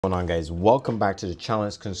What's going on, guys? Welcome back to the channel.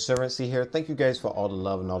 It's Conservancy here. Thank you guys for all the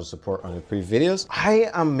love and all the support on the previous videos. I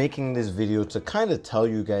am making this video to kind of tell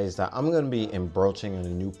you guys that I'm going to be embarking on a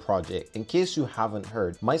new project. In case you haven't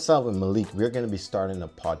heard, myself and Malik, we're going to be starting a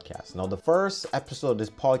podcast. Now, the first episode of this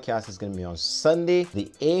podcast is going to be on Sunday,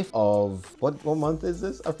 the 8th of what month is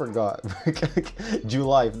this? I forgot.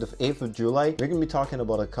 July, the 8th of July. We're going to be talking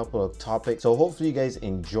about a couple of topics. So hopefully you guys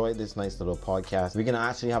enjoy this nice little podcast. We're going to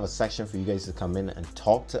actually have a section for you guys to come in and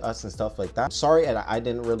talk to us and stuff like that. Sorry I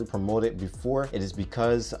didn't really promote it before. It is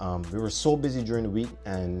because we were so busy during the week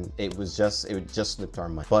and it just slipped our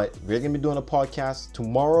mind. But we're gonna be doing a podcast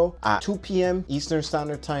tomorrow at 2 p.m. Eastern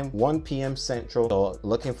Standard Time, 1 p.m. Central. So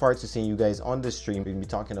looking forward to seeing you guys on the stream. We're gonna be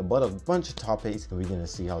talking about a bunch of topics and we're gonna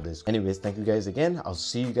see how this goes. Anyways, thank you guys again. I'll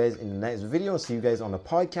see you guys in the next video. I'll see you guys on the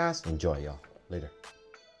podcast. Enjoy, y'all. Later.